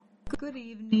Good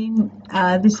evening.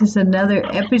 This is another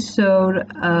episode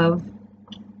of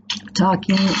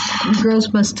Talking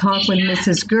Girls Must Talk with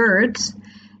Mrs. Gertz.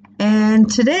 And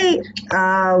today,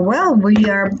 we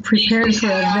are prepared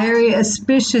for a very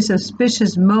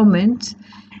auspicious moment,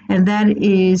 and that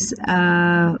is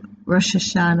Rosh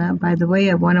Hashanah. By the way,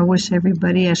 I want to wish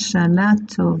everybody a Shana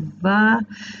Tova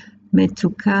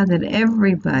Metuka, that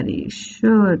everybody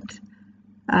should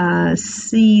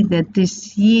see that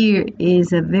this year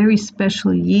is a very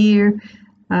special year.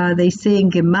 They say in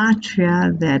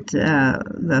Gematria that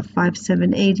the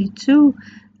 5782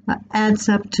 adds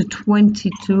up to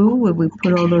 22, where we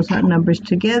put all those numbers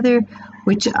together,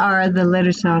 which are the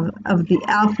letters of the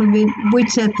alphabet,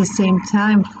 which at the same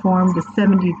time form the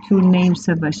 72 names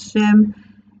of Hashem,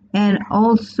 and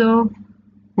also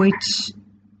which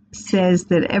says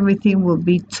that everything will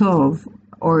be Tov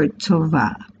or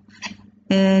Tovah.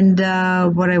 And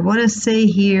what I want to say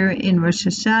here in Rosh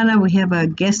Hashanah, we have a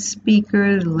guest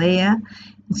speaker, Leah.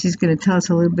 And she's going to tell us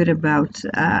a little bit about,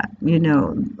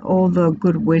 all the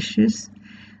good wishes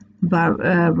about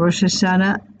Rosh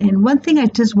Hashanah. And one thing I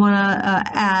just want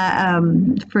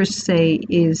to first say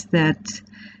is that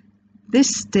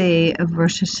this day of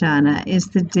Rosh Hashanah is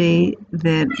the day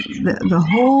that the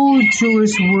whole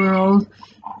Jewish world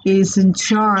is in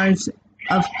charge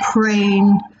of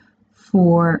praying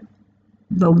for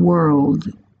the world,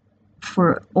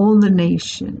 for all the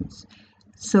nations.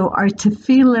 So our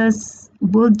tefillas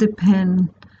will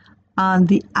depend on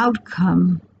the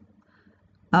outcome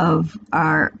of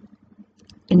our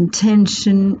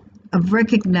intention of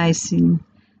recognizing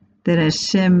that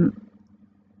Hashem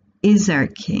is our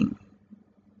King.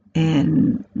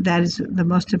 And that is the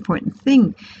most important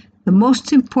thing. The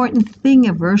most important thing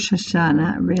of Rosh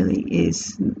Hashanah really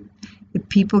is, if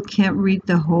people can't read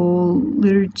the whole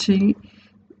liturgy,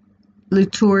 it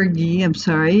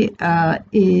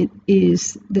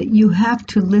is that you have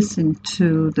to listen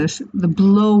to the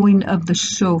blowing of the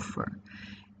shofar.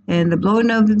 And the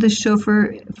blowing of the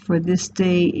shofar for this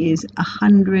day is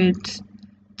 100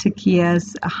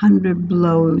 tekiyas, 100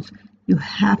 blows. You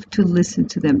have to listen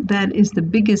to them. That is the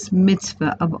biggest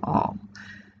mitzvah of all.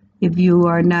 If you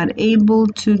are not able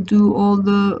to do all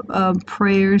the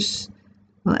prayers,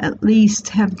 well, at least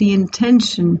have the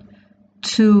intention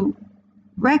to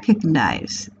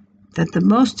recognize that the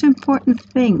most important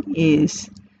thing is,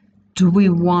 do we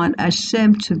want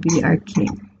Hashem to be our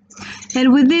King?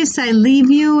 And with this, I leave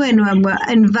you, and I'm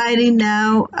inviting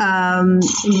now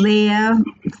Leah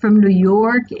from New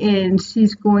York, and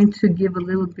she's going to give a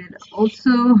little bit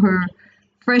also her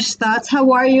fresh thoughts.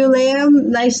 How are you, Leah?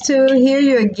 Nice to hear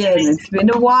you again. It's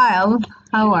been a while.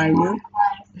 How are you?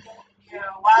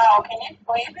 Wow, can you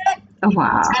believe it?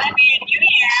 Wow. It's going to be a new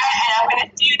year, and I'm going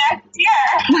to see you next year.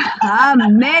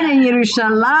 Amen in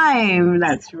Yerushalayim.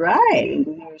 That's right. In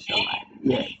Yerushalayim.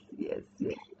 Yes.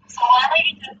 So whatever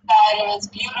you just said, it was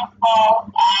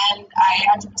beautiful, and I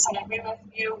 100% agree with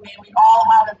you. May we all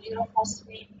have a beautiful,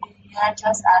 sweet new year,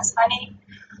 just as funny.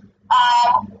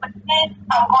 With it,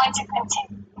 I'm going to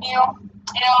continue.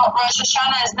 Rosh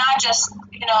Hashanah is not just,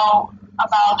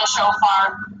 about the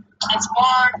shofar. It's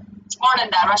more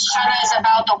than that. Rosh Hashanah is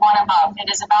about the one above. It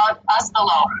is about us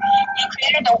below. He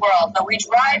created the world, but we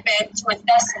drive it with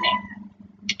destiny.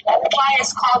 That's why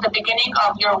it's called the beginning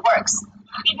of your works.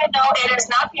 Even though it is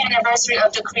not the anniversary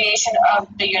of the creation of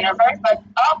the universe, but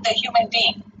of the human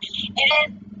being.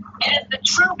 It is the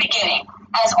true beginning,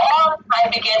 as all time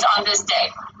begins on this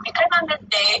day. Because on this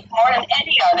day, more than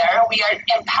any other, we are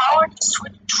empowered to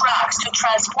switch tracks to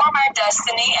transform our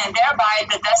destiny and thereby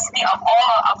the destiny of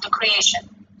all of the creation.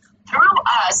 Through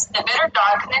us, the bitter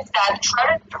darkness that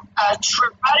trodden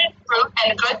fruit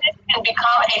and goodness can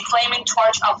become a flaming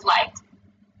torch of light.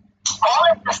 All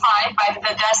is defined by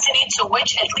the destiny to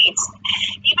which it leads.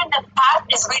 Even the path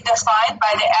is redefined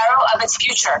by the arrow of its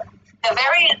future. The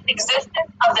very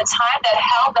existence of the time that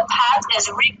held the path is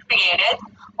recreated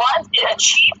once it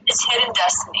achieves its hidden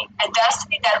destiny, a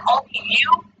destiny that only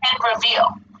you can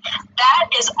reveal. That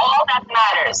is all that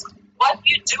matters, what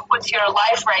you do with your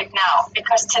life right now,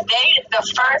 because today is the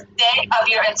first day of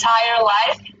your entire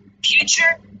life,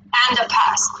 future, and the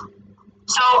past.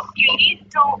 So you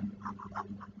need to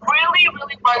really,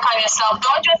 really work on yourself.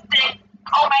 Don't just think,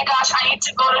 oh my gosh, I need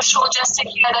to go to shul just to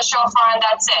hear the shofar and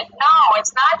that's it. No,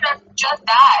 it's not just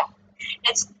that.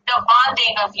 It's the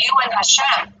bonding of you and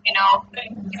Hashem. You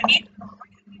need to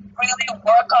really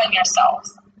work on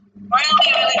yourselves.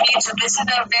 Really need to. This is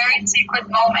a very sacred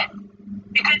moment.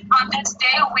 Because on this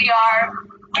day we are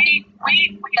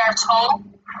told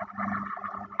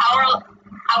our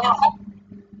whole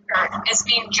earth is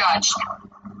being judged.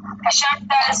 Hashem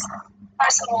says,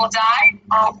 person will die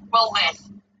or will live.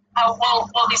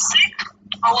 Will be sick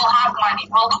or will have money.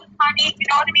 Will lose money. You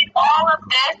know what I mean? All of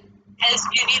this is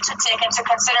you need to take into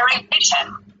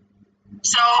consideration.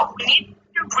 So we need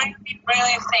to really,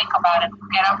 really think about it.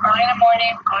 Get up early in the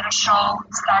morning, go to shul,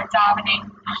 start davening.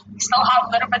 We still have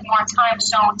a little bit more time,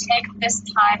 so take this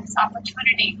time, this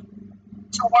opportunity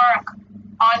to work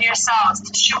on yourselves,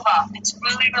 to teshuva. It's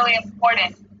really, really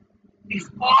important.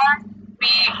 Before we,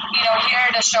 hear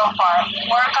the shofar,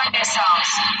 work on yourselves.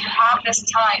 You have this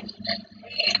time.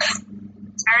 Please.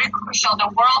 It's very crucial. The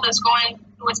world is going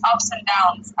through its ups and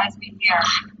downs as we hear,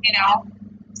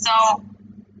 So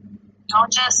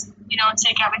don't just,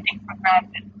 take everything for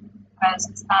granted, because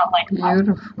it's not like that.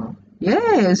 Beautiful.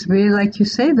 Yes, really, like you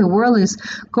say, the world is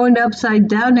going upside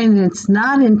down, and it's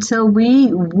not until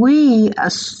we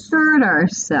assert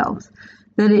ourselves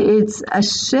that it's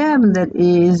Hashem that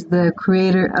is the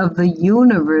creator of the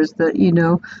universe,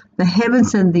 the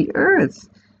heavens and the earth.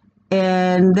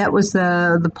 And that was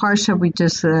the parsha we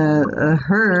just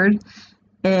heard.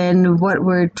 And what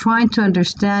we're trying to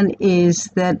understand is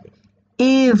that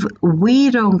if we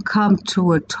don't come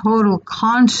to a total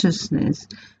consciousness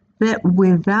that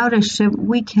without Hashem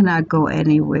we cannot go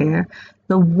anywhere,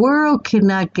 the world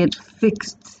cannot get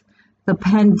fixed, the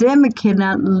pandemic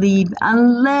cannot leave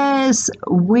unless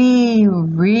we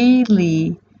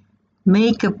really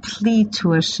make a plea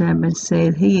to Hashem and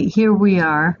say, hey, here we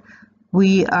are.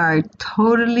 We are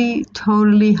totally,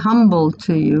 totally humble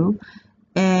to you,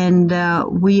 and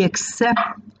we accept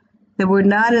that we're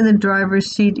not in the driver's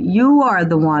seat. You are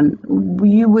the one.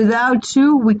 Without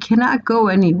you, we cannot go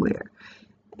anywhere.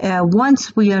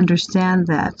 Once we understand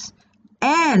that,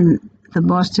 and the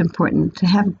most important, to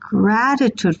have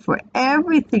gratitude for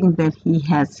everything that He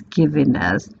has given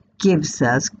us, gives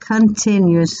us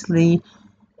continuously,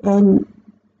 and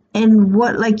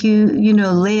what, like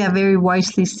Leah very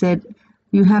wisely said,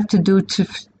 you have to do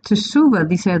teshuva.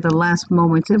 These are the last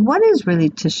moments. And what is really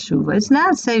teshuva? It's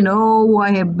not saying,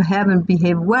 I haven't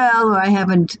behaved well, or I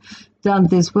haven't done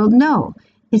this well. No,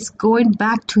 it's going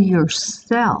back to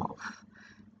yourself.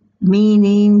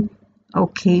 Meaning,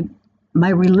 okay, my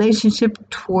relationship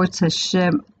towards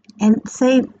Hashem, and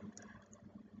say,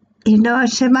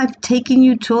 Hashem, I've taken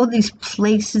you to all these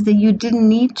places that you didn't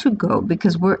need to go,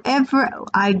 because wherever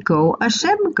I go,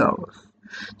 Hashem goes.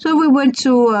 So we went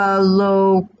to a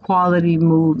low quality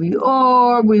movie,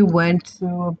 or we went to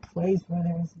a place where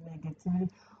there was negativity.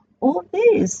 All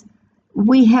this,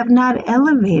 we have not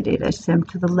elevated Hashem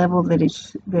to the level that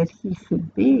He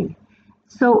should be.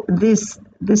 So this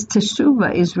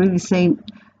teshuva is really saying,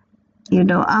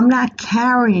 I'm not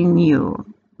carrying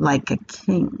you like a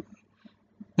king,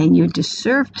 and you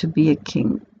deserve to be a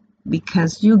king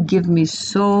because you give me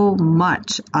so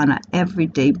much on an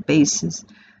everyday basis.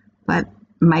 But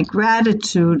my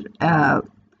gratitude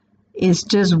is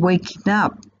just waking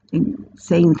up and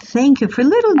saying thank you for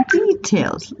little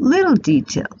details.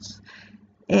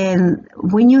 And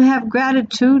when you have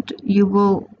gratitude, you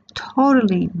will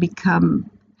totally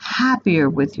become happier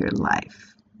with your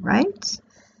life, right?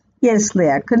 Yes,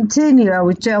 Leah, continue. I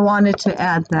wanted to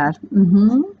add that.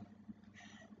 Mm-hmm.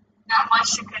 Not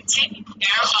much to continue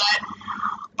here, but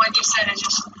what you said is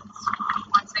just,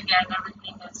 once again,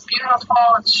 everything is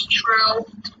beautiful, it's true,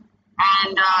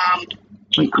 and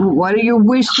what are your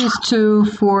wishes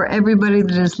for everybody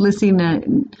that is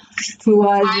listening to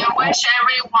us? I wish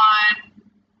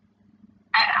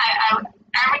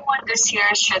everyone this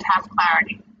year should have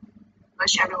clarity.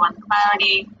 Wish everyone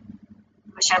clarity.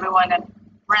 Wish everyone a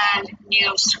brand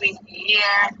new, sweet new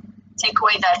year. Take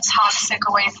away that toxic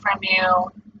away from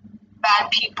you.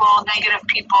 Bad people, negative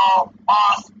people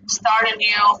off. Start a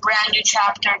brand new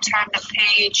chapter. Turn the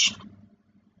page.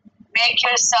 Make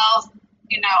yourself,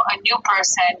 a new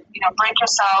person. Break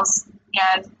yourselves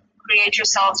again. Create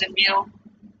yourselves anew.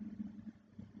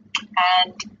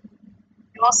 And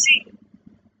you will see.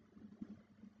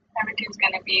 Everything's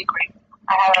going to be great.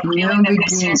 I have a feeling that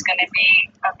this year is going to be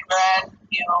a brand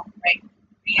new, great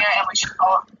year, and we should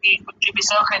be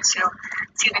so good to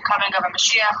see the coming of a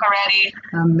Mashiach already.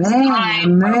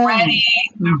 Amen. We're ready.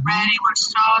 We're ready. We're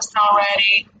so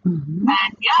ready. Mm-hmm.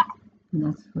 And yeah.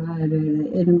 That's right.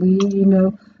 And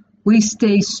we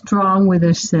stay strong with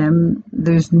Hashem.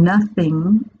 There's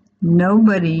nothing,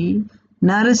 nobody,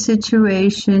 not a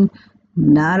situation,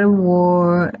 not a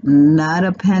war, not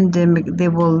a pandemic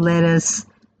that will let us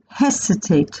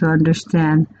hesitate to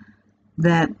understand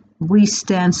that we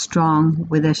stand strong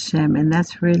with Hashem, and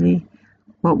that's really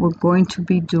what we're going to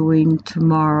be doing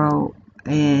tomorrow.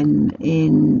 And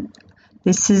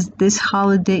this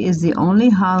holiday is the only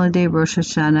holiday, Rosh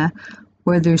Hashanah,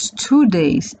 where there's 2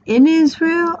 days in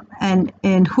Israel and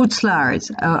in Hutz La'aretz,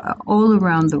 all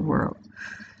around the world.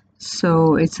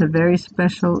 So it's a very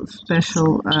special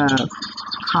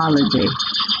holiday.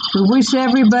 We wish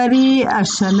everybody a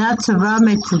Shana Tova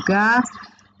Metuga.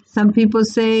 Some people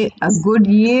say a good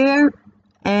year,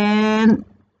 and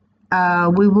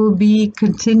we will be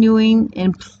continuing.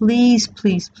 And please,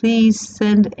 please, please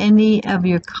send any of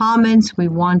your comments. We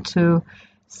want to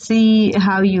see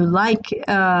how you like,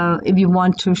 if you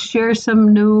want to share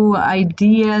some new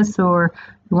ideas or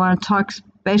you want to talk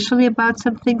especially about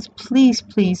some things, please,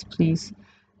 please, please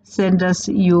send us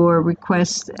your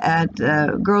requests at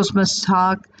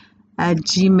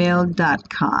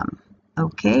girlsmusttalk@gmail.com.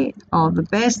 Okay, all the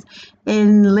best.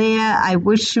 And Leah, I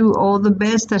wish you all the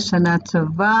best, Shana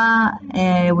Tova,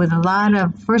 with a lot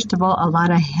of, first of all, a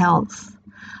lot of health,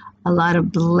 a lot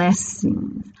of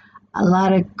blessings, a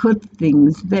lot of good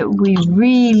things, that we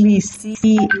really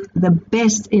see the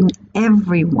best in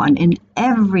everyone, in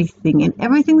everything, and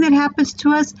everything that happens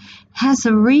to us has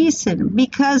a reason,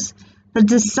 because the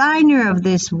designer of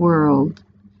this world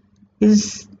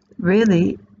is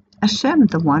really Hashem,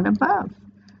 the one above.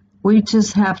 We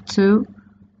just have to,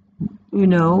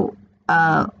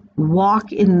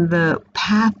 walk in the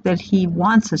path that he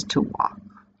wants us to walk.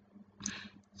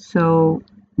 So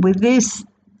with this,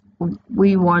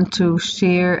 we want to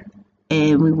share,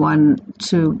 and we want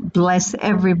to bless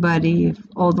everybody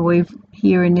all the way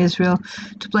here in Israel,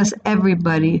 to bless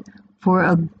everybody for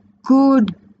a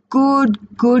good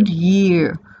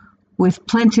year with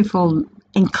plentiful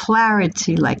and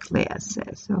clarity, like Leah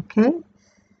says.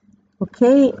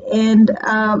 Okay, and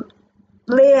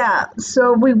Leah,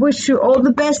 so we wish you all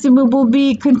the best, and we will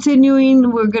be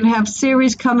continuing. We're going to have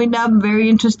series coming up, very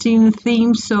interesting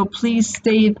themes, so please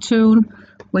stay tuned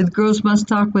with Girls Must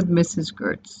Talk with Mrs.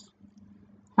 Gertz.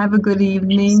 Have a good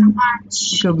evening. Thank you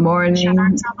so much. Good morning.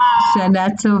 Shana Tova. Shana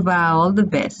Tova. All the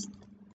best.